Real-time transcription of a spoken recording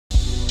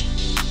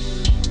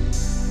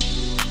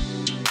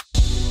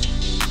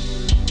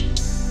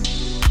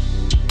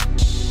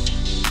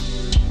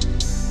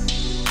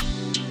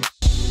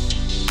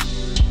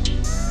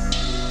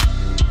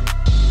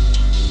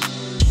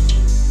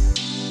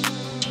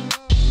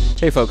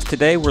Hey folks,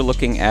 today we're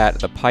looking at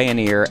the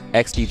Pioneer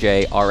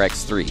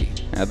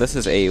XDJ-RX3. Now this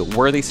is a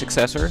worthy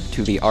successor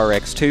to the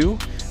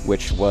RX2,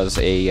 which was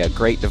a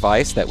great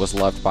device that was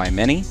loved by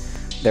many.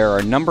 There are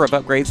a number of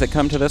upgrades that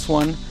come to this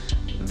one.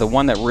 The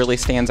one that really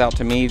stands out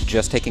to me,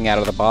 just taking out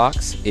of the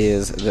box,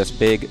 is this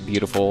big,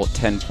 beautiful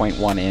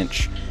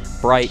 10.1-inch,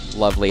 bright,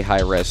 lovely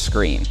high-res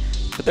screen.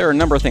 But there are a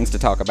number of things to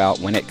talk about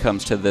when it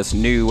comes to this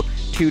new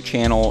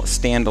 2-channel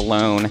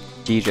standalone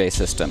DJ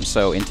system.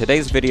 So in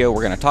today's video,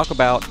 we're going to talk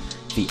about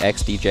the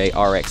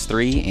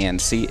XDJ-RX3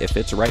 and see if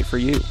it's right for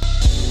you.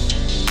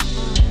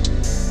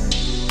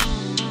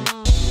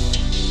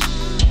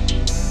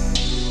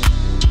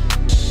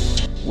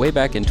 Way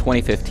back in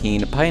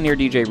 2015, Pioneer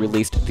DJ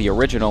released the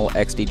original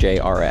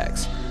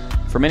XDJ-RX.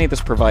 For many, this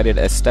provided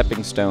a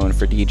stepping stone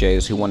for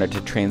DJs who wanted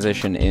to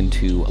transition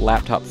into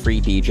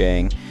laptop-free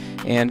DJing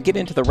and get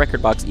into the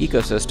rekordbox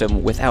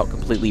ecosystem without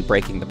completely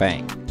breaking the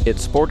bank. It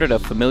sported a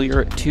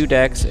familiar 2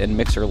 decks and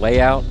mixer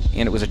layout,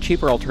 and it was a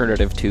cheaper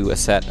alternative to a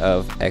set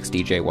of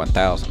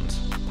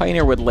XDJ-1000s.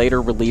 Pioneer would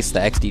later release the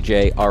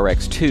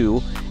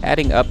XDJ-RX2,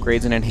 adding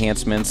upgrades and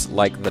enhancements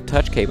like the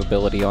touch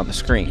capability on the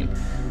screen.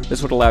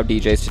 This would allow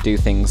DJs to do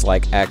things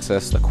like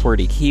access the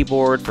QWERTY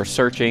keyboard for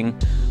searching,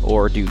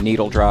 or do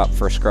needle drop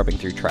for scrubbing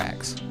through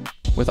tracks.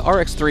 With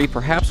RX3,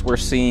 perhaps we're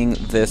seeing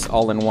this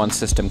all-in-one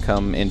system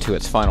come into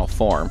its final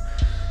form.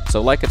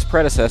 So like its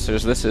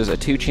predecessors, this is a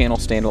 2-channel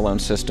standalone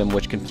system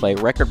which can play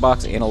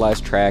rekordbox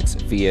analyzed tracks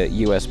via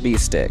USB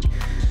stick.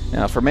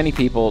 Now for many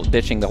people,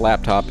 ditching the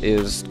laptop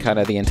is kind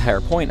of the entire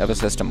point of a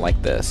system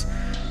like this.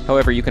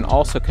 However, you can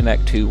also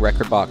connect to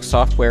rekordbox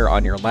software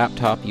on your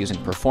laptop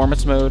using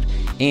performance mode,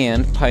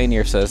 and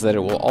Pioneer says that it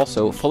will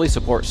also fully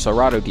support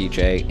Serato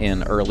DJ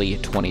in early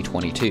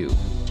 2022.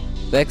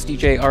 The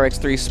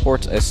XDJ-RX3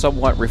 sports a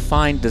somewhat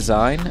refined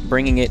design,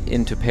 bringing it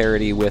into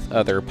parity with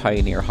other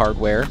Pioneer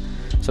hardware.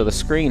 So the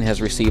screen has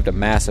received a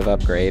massive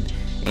upgrade,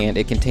 and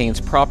it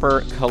contains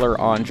proper color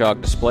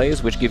on-jog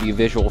displays which give you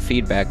visual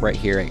feedback right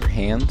here at your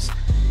hands.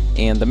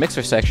 And the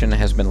mixer section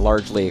has been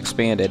largely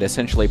expanded,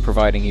 essentially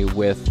providing you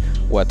with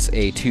what's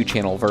a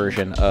 2-channel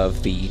version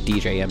of the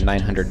DJM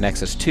 900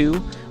 Nexus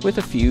 2, with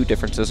a few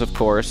differences of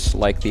course,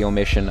 like the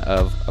omission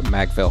of a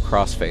Magvale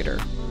crossfader.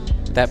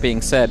 That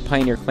being said,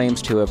 Pioneer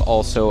claims to have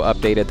also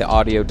updated the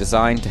audio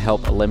design to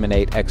help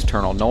eliminate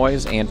external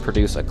noise and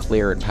produce a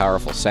clear and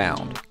powerful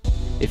sound.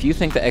 If you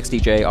think the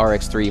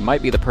XDJ-RX3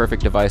 might be the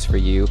perfect device for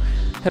you,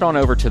 head on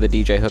over to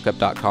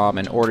thedjhookup.com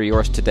and order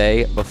yours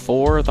today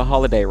before the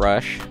holiday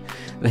rush.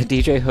 The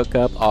DJ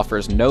Hookup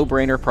offers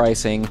no-brainer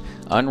pricing,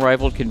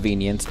 unrivaled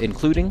convenience,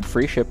 including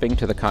free shipping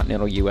to the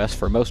continental US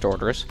for most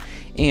orders,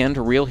 and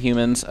real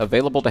humans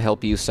available to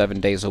help you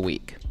 7 days a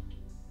week.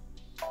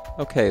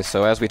 Okay,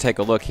 so as we take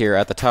a look here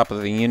at the top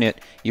of the unit,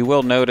 you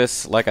will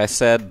notice, like I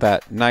said,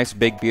 that nice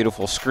big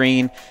beautiful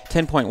screen,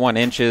 10.1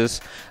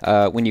 inches.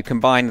 When you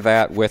combine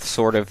that with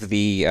sort of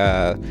the,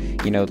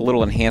 the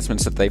little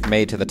enhancements that they've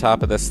made to the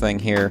top of this thing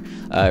here,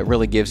 it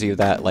really gives you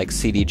that like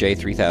CDJ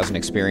 3000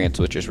 experience,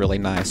 which is really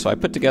nice. So I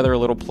put together a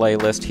little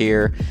playlist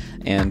here,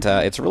 and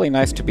it's really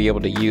nice to be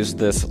able to use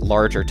this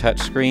larger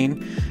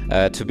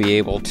touchscreen to be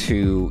able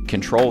to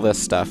control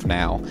this stuff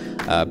now,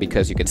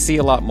 because you can see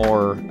a lot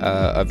more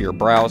of your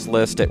browse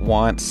list at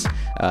once.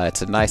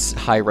 It's a nice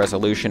high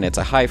resolution, it's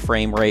a high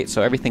frame rate,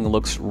 so everything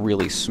looks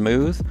really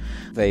smooth.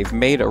 They've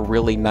made a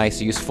really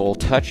nice useful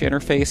touch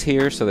interface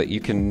here so that you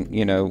can,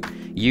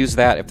 use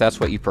that if that's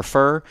what you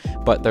prefer,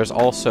 but there's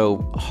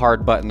also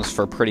hard buttons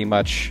for pretty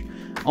much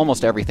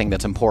almost everything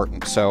that's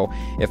important. So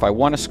if I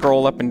want to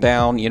scroll up and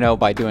down,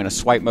 by doing a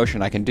swipe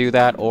motion, I can do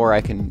that, or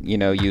I can,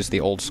 use the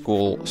old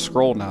school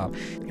scroll knob.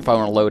 If I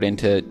want to load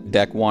into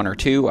deck 1 or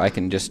 2, I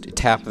can just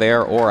tap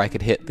there, or I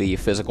could hit the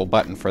physical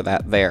button for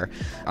that there.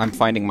 I'm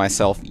finding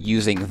myself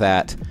using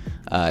that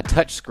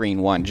touchscreen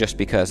one just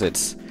because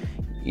it's,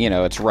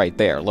 it's right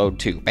there. Load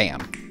 2,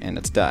 bam, and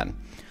it's done.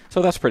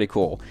 So that's pretty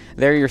cool.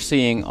 There you're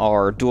seeing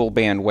our dual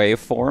band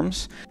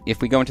waveforms.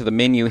 If we go into the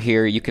menu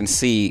here, you can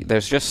see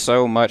there's just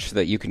so much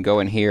that you can go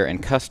in here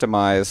and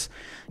customize.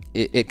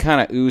 It kind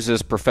of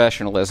oozes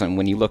professionalism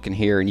when you look in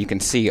here and you can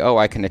see, oh,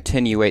 I can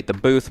attenuate the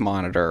booth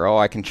monitor. Oh,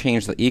 I can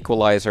change the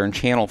equalizer and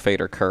channel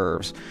fader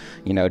curves.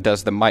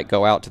 Does the mic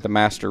go out to the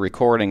master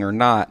recording or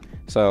not?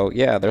 So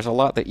yeah, there's a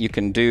lot that you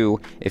can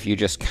do if you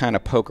just kind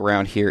of poke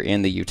around here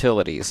in the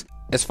utilities.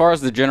 As far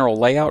as the general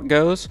layout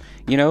goes,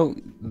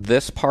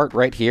 this part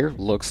right here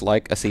looks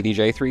like a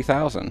CDJ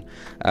 3000.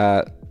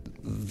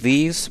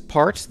 These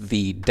parts,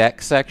 the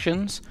deck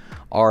sections,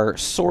 are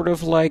sort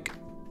of like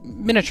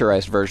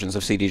miniaturized versions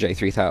of CDJ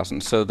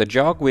 3000. So the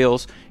jog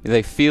wheels,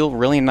 they feel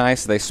really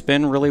nice, they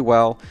spin really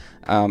well.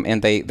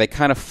 and they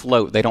kind of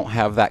float. They don't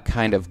have that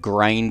kind of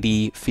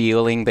grindy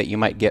feeling that you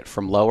might get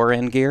from lower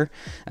end gear,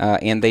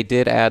 and they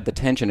did add the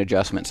tension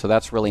adjustment, so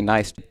that's really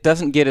nice. It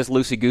doesn't get as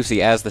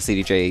loosey-goosey as the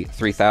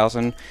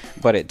CDJ-3000,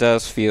 but it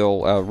does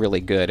feel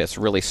really good. It's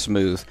really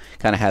smooth,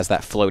 kind of has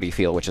that floaty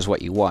feel, which is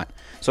what you want.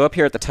 So up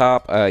here at the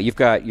top, you've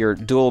got your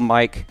dual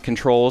mic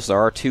controls. There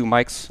are 2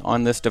 mics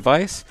on this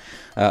device.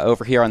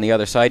 Over here on the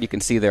other side, you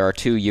can see there are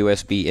 2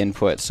 USB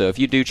inputs. So if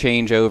you do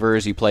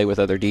changeovers, you play with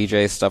other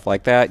DJs, stuff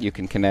like that, you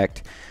can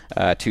connect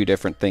 2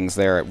 different things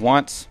there at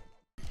once.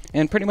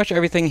 And pretty much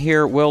everything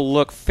here will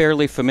look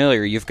fairly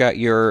familiar. You've got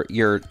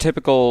your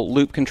typical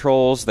loop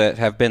controls that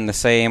have been the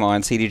same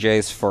on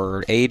CDJs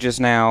for ages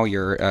now.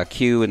 Your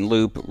cue and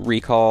loop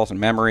recalls and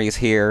memories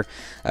here.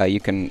 You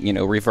can,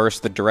 reverse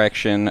the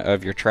direction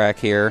of your track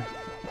here.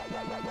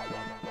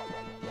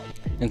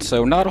 And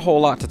so not a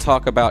whole lot to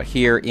talk about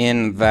here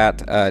in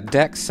that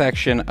deck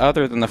section,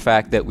 other than the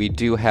fact that we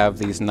do have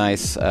these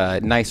nicer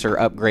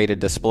upgraded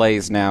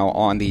displays now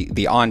on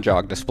the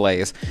on-jog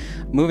displays.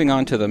 Moving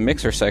on to the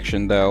mixer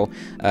section, though,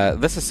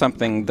 this is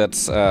something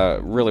that's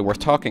really worth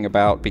talking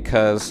about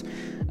because,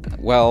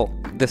 well,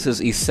 this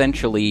is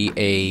essentially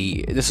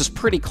this is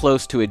pretty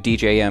close to a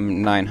DJM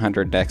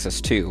 900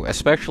 Nexus 2,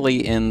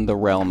 especially in the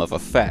realm of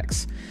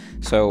effects.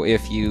 So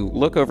if you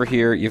look over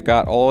here, you've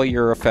got all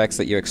your effects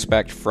that you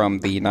expect from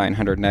the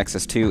 900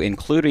 Nexus 2,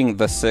 including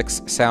the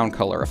 6 sound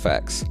color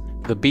effects.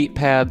 The beat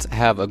pads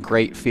have a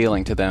great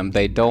feeling to them.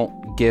 They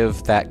don't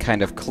give that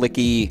kind of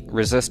clicky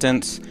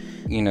resistance.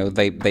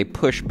 They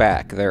push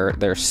back.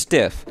 They're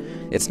stiff.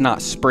 It's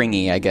not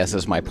springy, I guess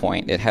is my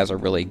point. It has a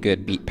really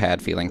good beat pad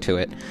feeling to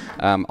it.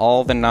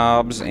 All the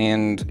knobs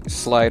and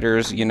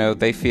sliders,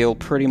 they feel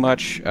pretty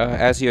much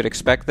as you'd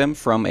expect them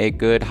from a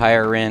good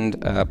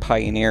higher-end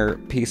Pioneer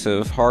piece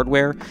of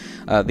hardware.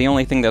 The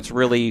only thing that's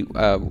really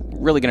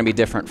going to be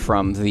different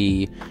from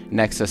the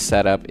Nexus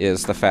setup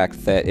is the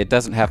fact that it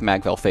doesn't have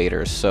Magvel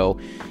faders. So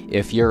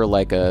if you're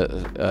like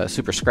a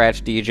super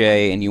scratch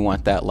DJ and you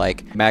want that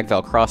like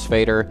Magvel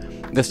crossfader,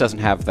 this doesn't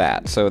have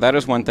that. So that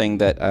is one thing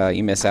that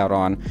you miss out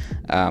on.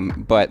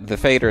 But the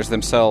faders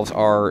themselves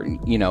are,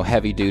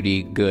 heavy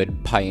duty,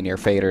 good Pioneer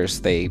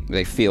faders.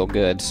 They feel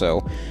good,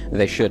 so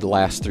they should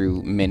last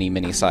through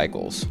many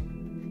cycles.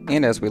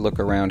 And as we look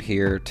around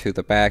here to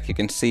the back, you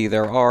can see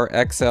there are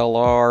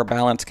XLR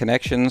balance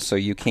connections, so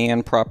you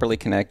can properly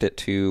connect it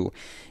to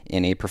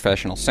any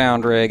professional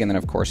sound rig. And then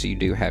of course you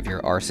do have your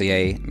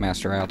RCA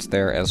master outs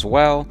there as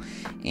well,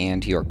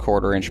 and your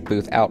 1/4 inch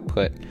booth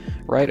output.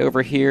 Right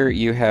over here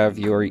you have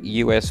your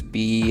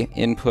USB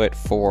input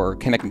for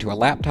connecting to a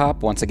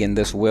laptop. Once again,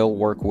 this will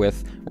work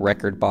with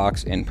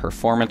Rekordbox in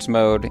performance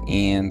mode,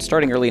 and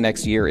starting early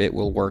next year it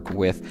will work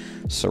with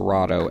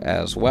Serato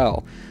as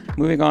well.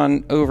 Moving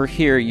on over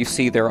here, you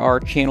see there are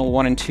channel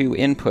 1 and 2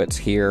 inputs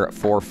here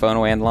for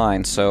phono and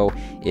line, so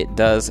it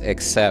does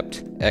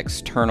accept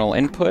external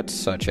inputs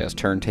such as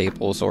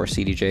turntables or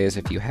CDJs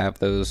if you have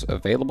those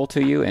available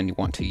to you and you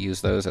want to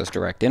use those as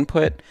direct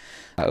input.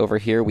 Over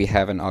here we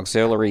have an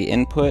auxiliary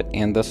input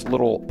and this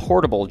little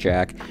portable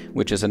jack,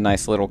 which is a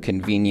nice little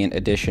convenient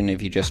addition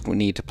if you just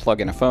need to plug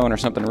in a phone or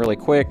something really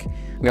quick.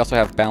 We also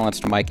have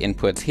balanced mic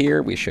inputs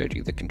here. We showed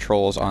you the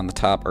controls on the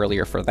top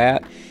earlier for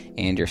that,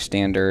 and your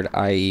standard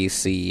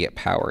IEC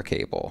power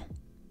cable.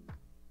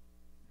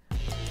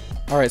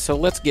 Alright, so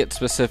let's get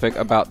specific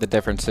about the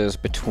differences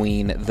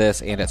between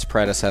this and its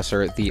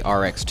predecessor, the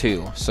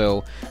RX2.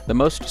 So the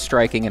most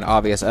striking and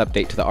obvious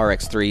update to the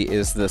RX3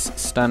 is this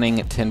stunning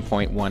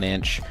 10.1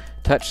 inch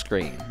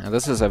touchscreen. Now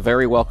this is a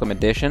very welcome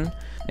addition,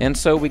 and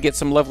so we get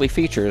some lovely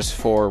features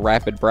for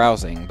rapid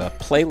browsing. The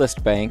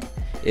playlist bank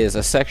is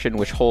a section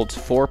which holds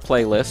 4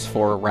 playlists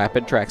for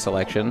rapid track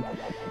selection,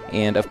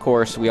 and of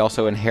course we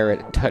also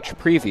inherit touch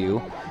preview,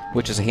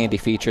 which is a handy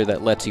feature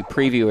that lets you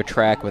preview a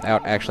track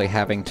without actually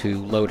having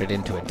to load it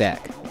into a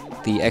deck.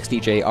 The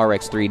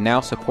XDJ-RX3 now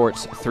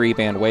supports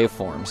 3-band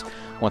waveforms,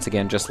 once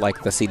again just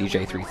like the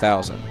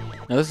CDJ-3000.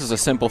 Now this is a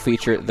simple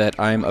feature that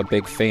I'm a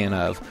big fan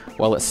of.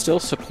 While it still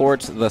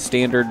supports the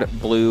standard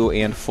blue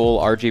and full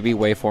RGB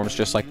waveforms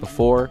just like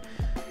before,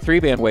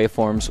 3-band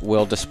waveforms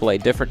will display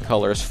different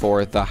colors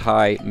for the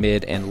high,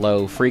 mid, and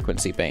low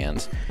frequency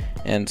bands.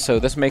 And so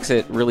this makes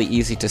it really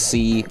easy to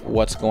see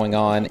what's going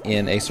on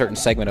in a certain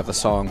segment of the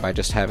song by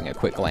just having a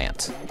quick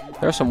glance.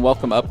 There are some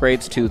welcome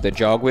upgrades to the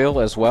jog wheel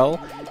as well.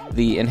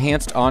 The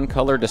enhanced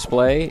on-color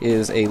display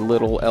is a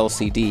little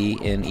LCD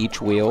in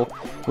each wheel,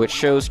 which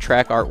shows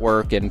track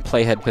artwork and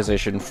playhead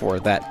position for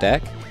that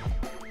deck.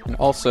 And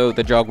also,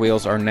 the jog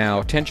wheels are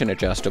now tension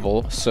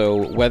adjustable,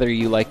 so whether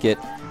you like it,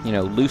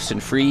 loose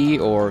and free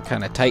or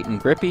kind of tight and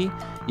grippy,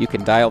 you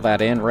can dial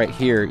that in right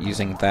here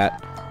using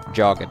that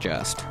jog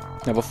adjust.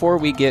 Now before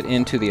we get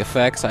into the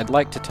effects, I'd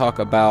like to talk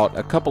about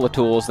a couple of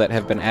tools that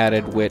have been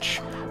added which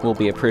will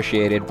be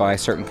appreciated by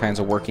certain kinds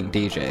of working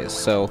DJs.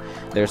 So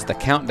there's the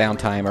countdown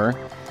timer,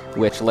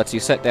 which lets you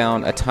set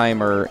down a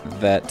timer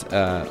that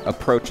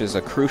approaches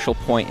a crucial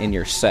point in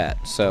your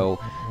set. So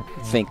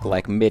think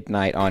like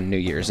midnight on New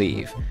Year's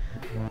Eve.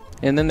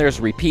 And then there's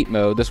repeat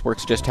mode. This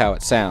works just how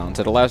it sounds.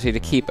 It allows you to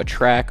keep a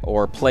track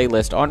or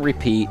playlist on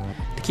repeat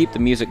to keep the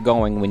music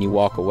going when you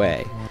walk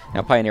away.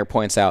 Now, Pioneer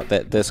points out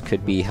that this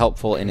could be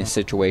helpful in a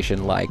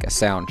situation like a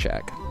sound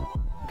check.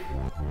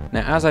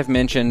 Now, as I've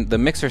mentioned, the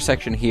mixer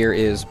section here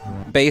is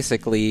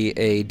basically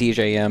a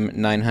DJM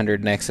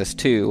 900 Nexus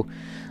 2,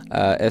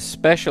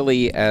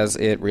 especially as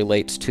it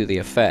relates to the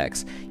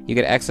effects. You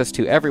get access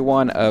to every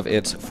one of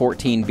its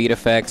 14 beat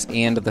effects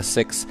and the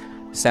 6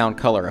 sound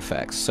color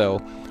effects.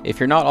 So, if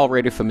you're not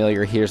already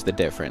familiar, here's the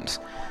difference.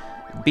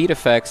 Beat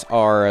effects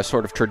are a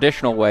sort of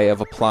traditional way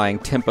of applying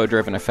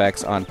tempo-driven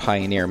effects on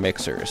Pioneer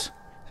mixers.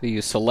 So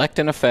you select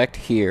an effect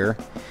here,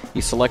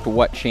 you select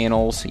what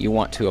channels you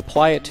want to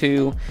apply it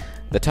to,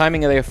 the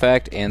timing of the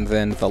effect, and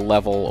then the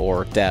level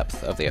or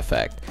depth of the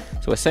effect.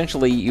 So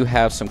essentially you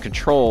have some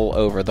control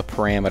over the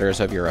parameters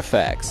of your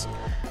effects.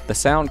 The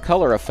sound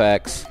color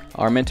effects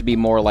are meant to be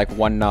more like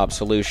one-knob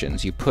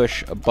solutions. You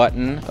push a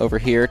button over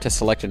here to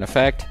select an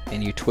effect,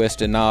 and you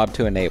twist a knob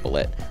to enable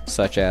it,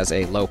 such as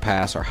a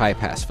low-pass or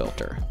high-pass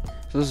filter.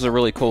 So this is a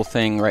really cool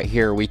thing right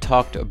here. We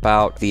talked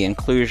about the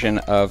inclusion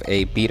of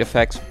a beat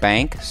effects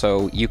bank,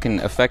 so you can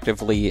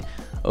effectively,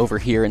 over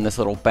here in this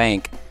little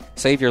bank,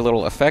 save your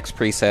little effects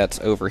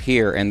presets over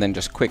here and then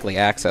just quickly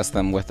access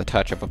them with the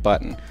touch of a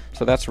button.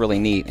 So that's really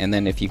neat. And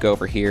then if you go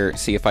over here,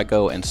 see if I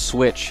go and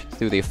switch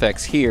through the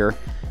effects here,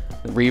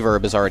 the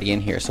reverb is already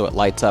in here, so it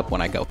lights up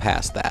when I go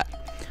past that.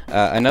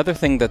 Another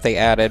thing that they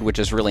added, which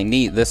is really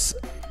neat, this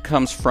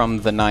comes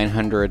from the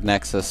 900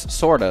 Nexus,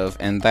 sort of,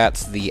 and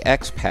that's the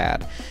X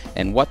pad.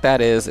 And what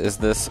that is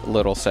this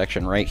little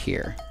section right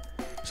here.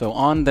 So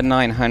on the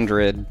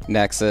 900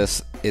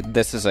 Nexus,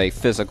 this is a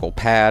physical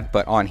pad,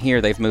 but on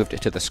here they've moved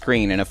it to the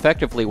screen, and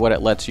effectively what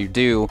it lets you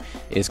do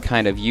is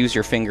kind of use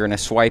your finger in a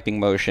swiping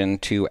motion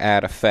to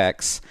add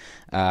effects,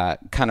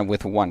 kind of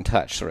with one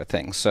touch sort of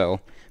thing. So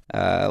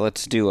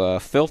let's do a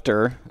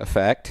filter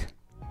effect.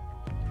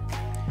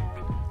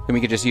 Then we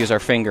could just use our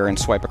finger and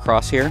swipe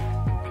across here.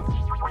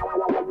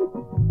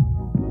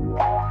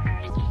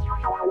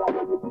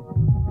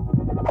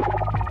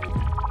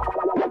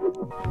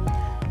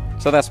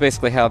 So that's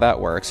basically how that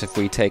works. If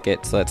we take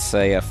it, let's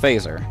say, a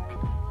phaser.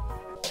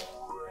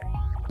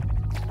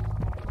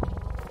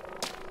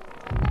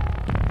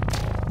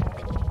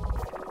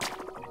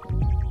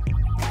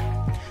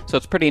 So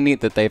it's pretty neat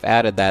that they've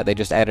added that. They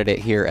just added it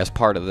here as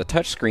part of the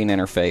touchscreen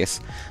interface.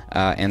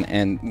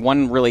 And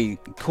one really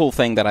cool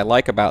thing that I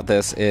like about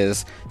this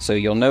is, so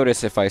you'll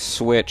notice if I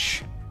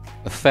switch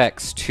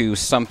effects to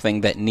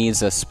something that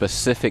needs a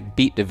specific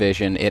beat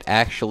division, it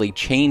actually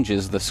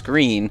changes the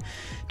screen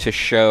to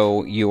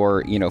show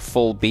your,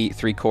 full beat,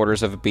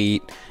 3/4 of a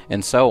beat,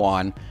 and so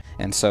on.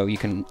 And so you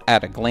can,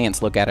 at a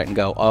glance, look at it and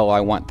go, oh,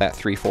 I want that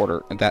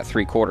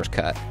 3/4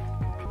 cut.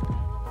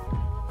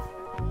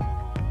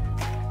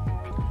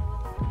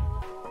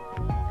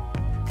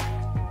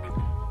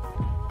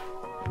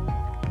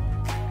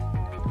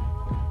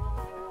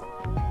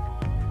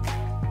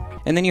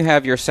 And then you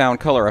have your sound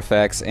color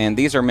effects, and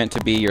these are meant to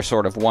be your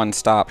sort of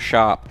one-stop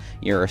shop,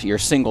 your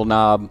single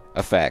knob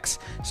effects.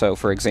 So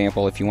for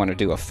example, if you want to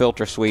do a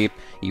filter sweep,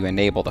 you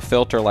enable the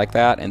filter like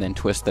that and then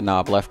twist the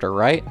knob left or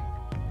right.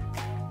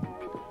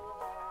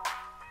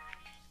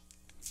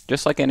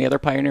 Just like any other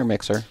Pioneer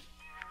mixer.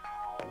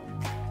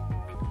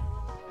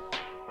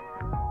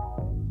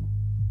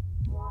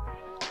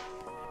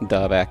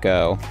 Dub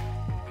echo.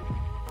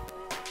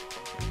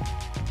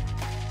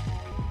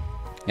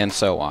 And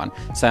so on.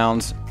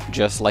 Sounds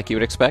just like you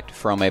would expect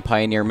from a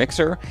Pioneer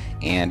mixer,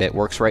 and it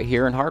works right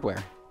here in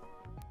hardware.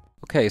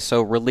 Okay,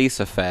 so release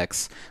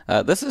effects.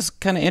 This is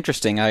kind of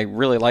interesting. I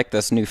really like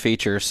this new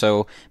feature.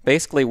 So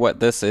basically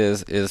what this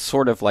is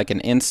sort of like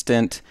an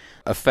instant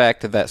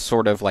effect that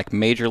sort of like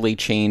majorly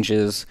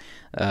changes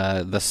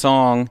the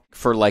song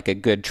for like a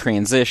good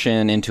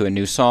transition into a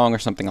new song or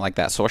something like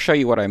that. So I'll show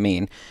you what I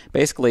mean.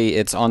 Basically,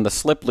 it's on the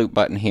slip loop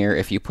button here.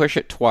 If you push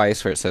it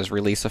twice where it says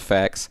release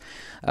effects,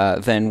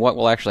 then what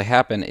will actually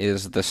happen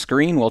is the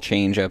screen will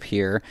change up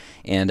here,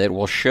 and it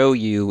will show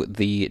you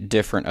the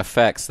different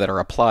effects that are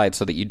applied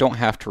so that you don't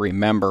have to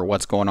remember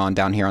what's going on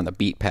down here on the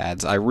beat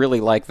pads. I really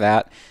like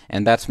that,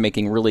 and that's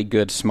making really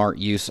good, smart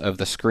use of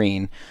the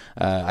screen.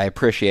 I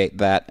appreciate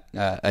that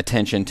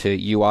attention to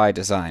UI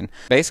design.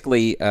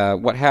 Basically,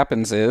 what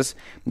happens is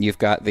you've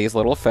got these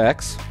little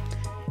effects,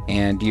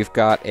 and you've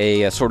got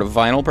a sort of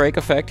vinyl break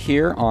effect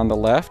here on the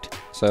left.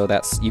 So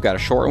that's, you got a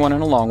short one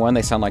and a long one.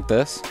 They sound like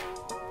this.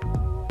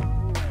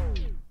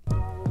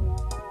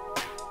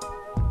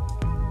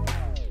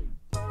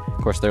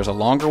 Of course, there's a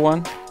longer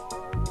one.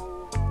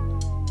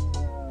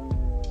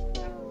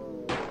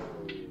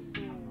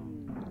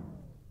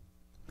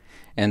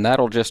 And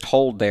that'll just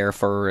hold there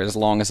for as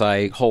long as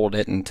I hold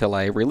it until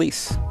I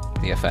release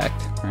the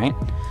effect, right?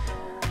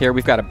 Here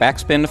we've got a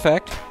backspin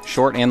effect,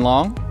 short and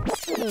long.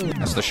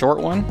 That's the short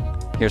one.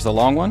 Here's the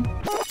long one.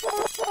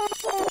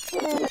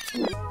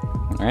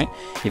 All right,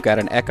 you've got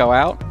an echo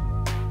out.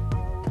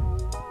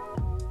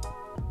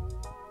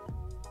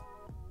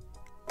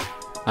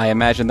 I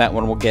imagine that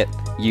one will get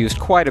used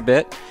quite a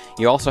bit.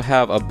 You also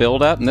have a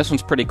build-up, and this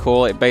one's pretty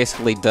cool. It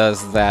basically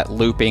does that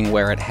looping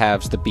where it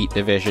halves the beat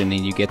division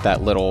and you get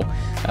that little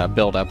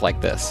build-up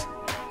like this.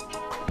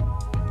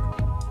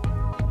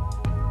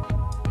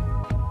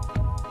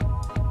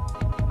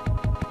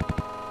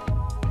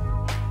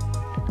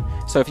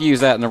 So if you use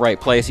that in the right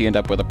place, you end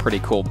up with a pretty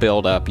cool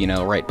build-up, you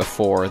know, right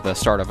before the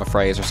start of a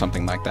phrase or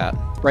something like that.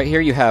 Right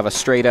here you have a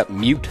straight-up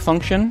mute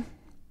function,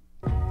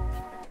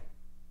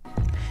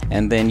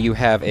 and then you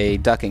have a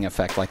ducking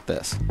effect like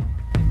this.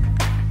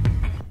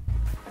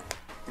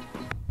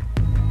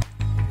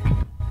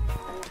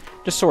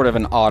 Just sort of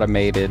an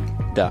automated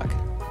duck.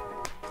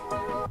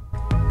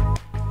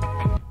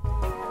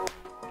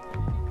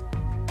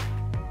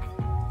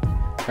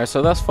 Alright,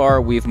 so thus far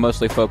we've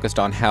mostly focused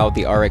on how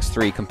the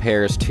RX3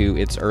 compares to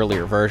its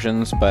earlier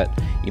versions, but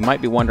you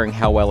might be wondering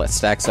how well it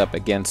stacks up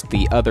against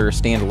the other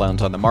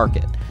standalones on the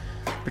market.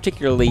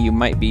 Particularly, you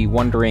might be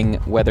wondering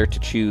whether to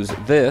choose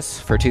this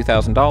for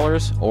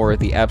 $2,000 or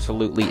the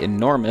absolutely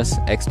enormous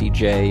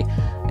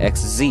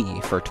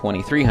XDJ-XZ for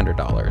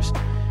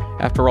 $2,300.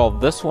 After all,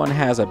 this one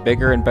has a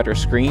bigger and better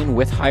screen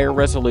with higher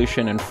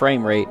resolution and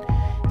frame rate.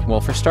 Well,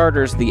 for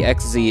starters, the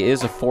XZ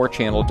is a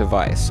 4-channel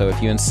device, so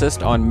if you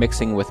insist on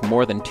mixing with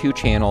more than 2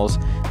 channels,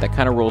 that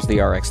kind of rules the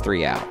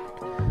RX3 out.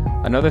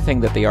 Another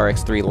thing that the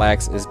RX3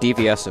 lacks is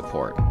DVS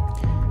support,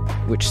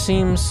 which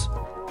seems,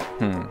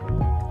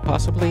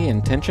 possibly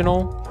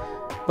intentional?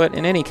 But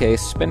in any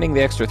case, spending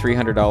the extra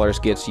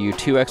 $300 gets you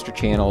 2 extra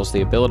channels,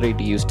 the ability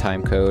to use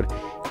timecode,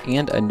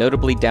 and a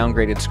notably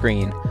downgraded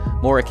screen,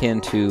 more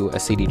akin to a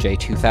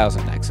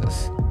CDJ-2000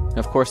 Nexus.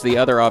 Of course, the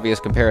other obvious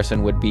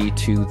comparison would be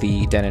to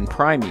the Denon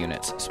Prime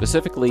units.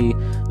 Specifically,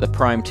 the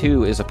Prime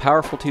 2 is a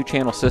powerful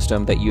 2-channel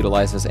system that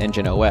utilizes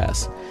Engine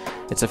OS.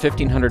 It's a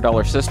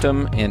 $1,500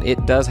 system, and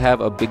it does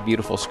have a big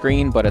beautiful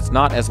screen, but it's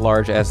not as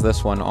large as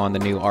this one on the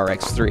new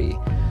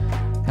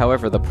RX3.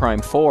 However, the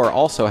Prime 4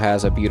 also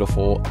has a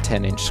beautiful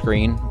 10-inch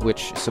screen,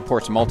 which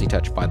supports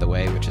multi-touch, by the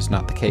way, which is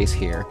not the case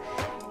here,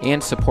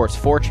 and supports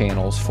 4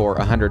 channels for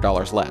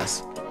 $100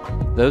 less.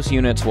 Those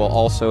units will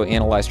also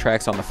analyze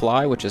tracks on the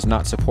fly, which is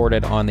not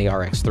supported on the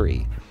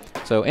RX3.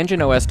 So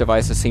Engine OS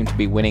devices seem to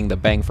be winning the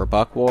bang for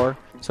buck war,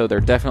 so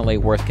they're definitely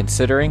worth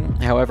considering.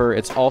 However,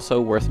 it's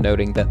also worth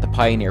noting that the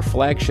Pioneer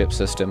flagship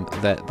system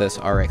that this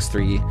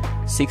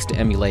RX3 seeks to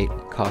emulate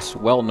costs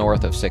well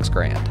north of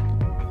 $6,000.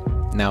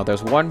 Now,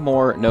 there's one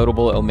more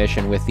notable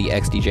omission with the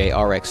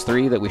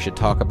XDJ-RX3 that we should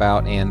talk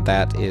about, and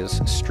that is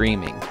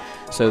streaming.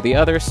 So the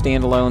other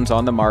standalones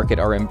on the market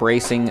are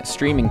embracing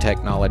streaming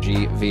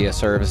technology via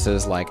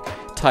services like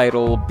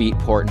Tidal,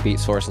 Beatport, and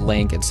BeatSource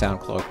Link, and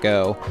SoundCloud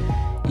Go,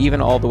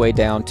 even all the way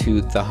down to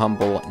the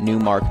humble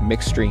Numark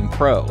MixStream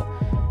Pro.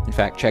 In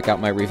fact, check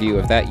out my review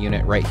of that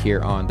unit right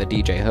here on the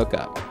DJ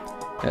Hookup.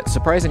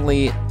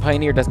 Surprisingly,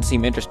 Pioneer doesn't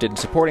seem interested in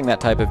supporting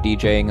that type of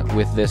DJing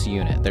with this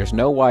unit. There's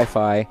no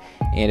Wi-Fi,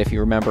 and if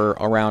you remember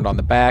around on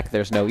the back,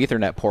 there's no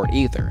Ethernet port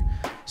either.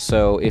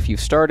 So if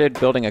you've started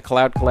building a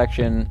cloud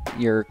collection,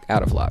 you're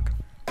out of luck.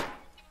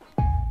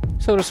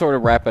 So to sort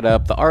of wrap it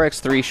up, the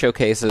RX3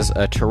 showcases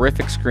a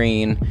terrific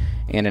screen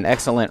and an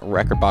excellent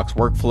rekordbox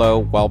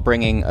workflow while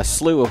bringing a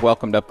slew of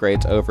welcomed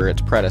upgrades over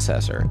its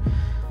predecessor.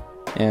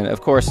 And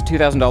of course,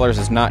 $2,000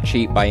 is not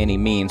cheap by any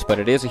means, but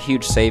it is a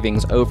huge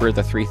savings over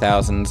the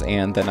 3000s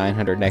and the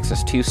 900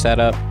 Nexus 2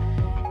 setup,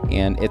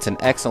 and it's an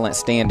excellent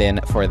stand-in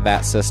for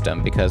that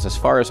system because as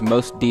far as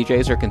most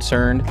DJs are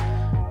concerned,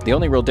 the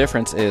only real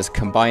difference is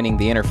combining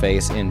the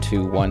interface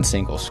into one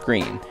single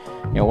screen.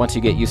 You know, once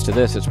you get used to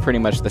this, it's pretty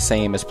much the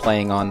same as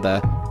playing on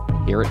the,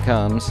 here it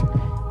comes,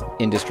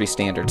 industry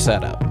standard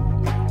setup.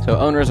 So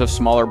owners of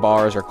smaller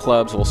bars or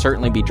clubs will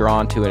certainly be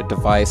drawn to a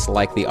device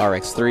like the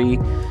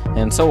RX3,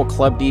 and so will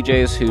club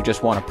DJs who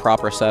just want a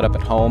proper setup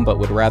at home but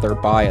would rather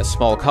buy a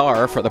small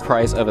car for the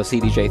price of a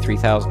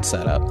CDJ-3000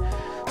 setup.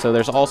 So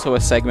there's also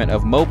a segment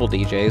of mobile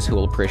DJs who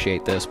will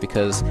appreciate this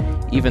because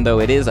even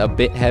though it is a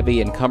bit heavy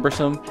and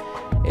cumbersome,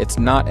 it's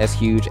not as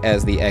huge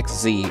as the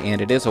XZ,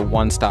 and it is a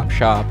one-stop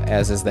shop,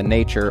 as is the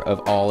nature of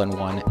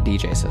all-in-one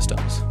DJ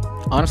systems.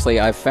 Honestly,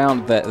 I've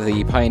found that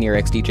the Pioneer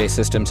XDJ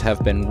systems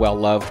have been well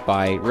loved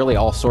by really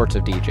all sorts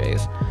of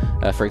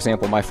DJs. For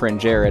example, my friend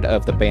Jared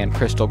of the band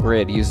Crystal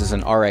Grid uses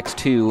an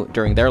RX2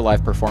 during their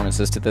live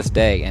performances to this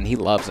day, and he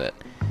loves it.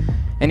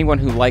 Anyone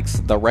who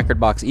likes the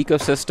rekordbox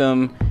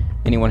ecosystem,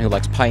 anyone who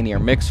likes Pioneer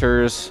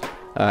mixers,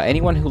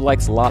 anyone who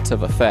likes lots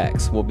of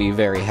effects will be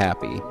very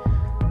happy.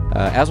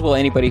 As will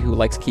anybody who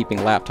likes keeping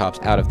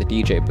laptops out of the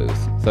DJ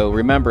booth. Though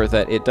remember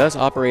that it does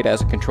operate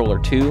as a controller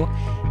too,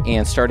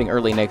 and starting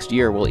early next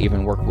year will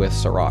even work with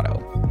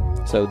Serato.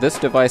 So this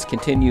device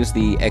continues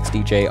the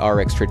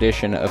XDJ-RX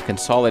tradition of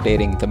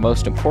consolidating the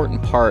most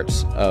important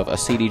parts of a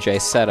CDJ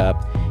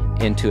setup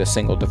into a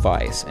single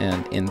device,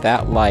 and in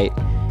that light,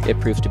 it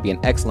proves to be an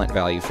excellent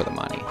value for the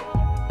money.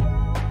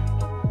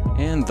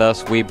 And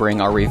thus we bring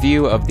our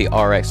review of the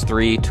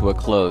RX3 to a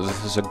close.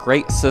 This is a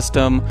great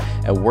system,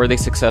 a worthy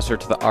successor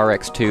to the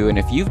RX2, and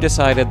if you've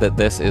decided that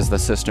this is the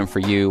system for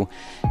you,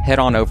 head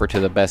on over to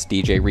the best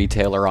DJ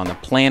retailer on the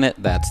planet.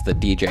 That's the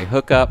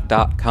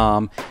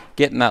DJHookup.com.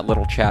 Get in that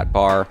little chat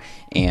bar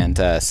and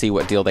see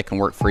what deal they can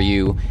work for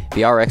you.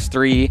 The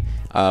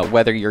RX3,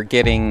 whether you're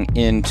getting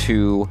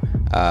into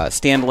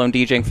standalone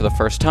DJing for the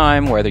first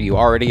time, whether you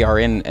already are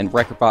in a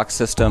record box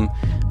system,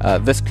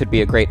 this could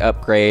be a great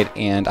upgrade,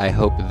 and I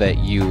hope that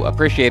you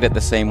appreciate it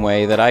the same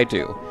way that I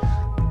do.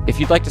 If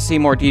you'd like to see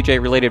more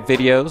DJ-related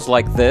videos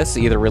like this,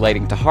 either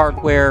relating to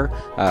hardware,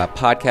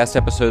 podcast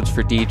episodes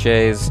for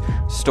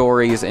DJs,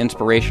 stories,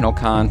 inspirational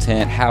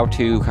content,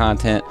 how-to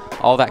content,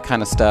 all that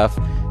kind of stuff,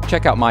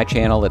 check out my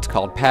channel. It's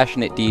called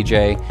Passionate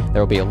DJ.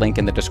 There will be a link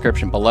in the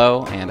description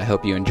below, and I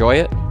hope you enjoy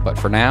it. But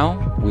for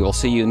now, we will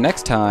see you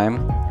next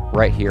time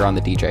right here on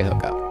the DJ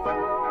Hookup.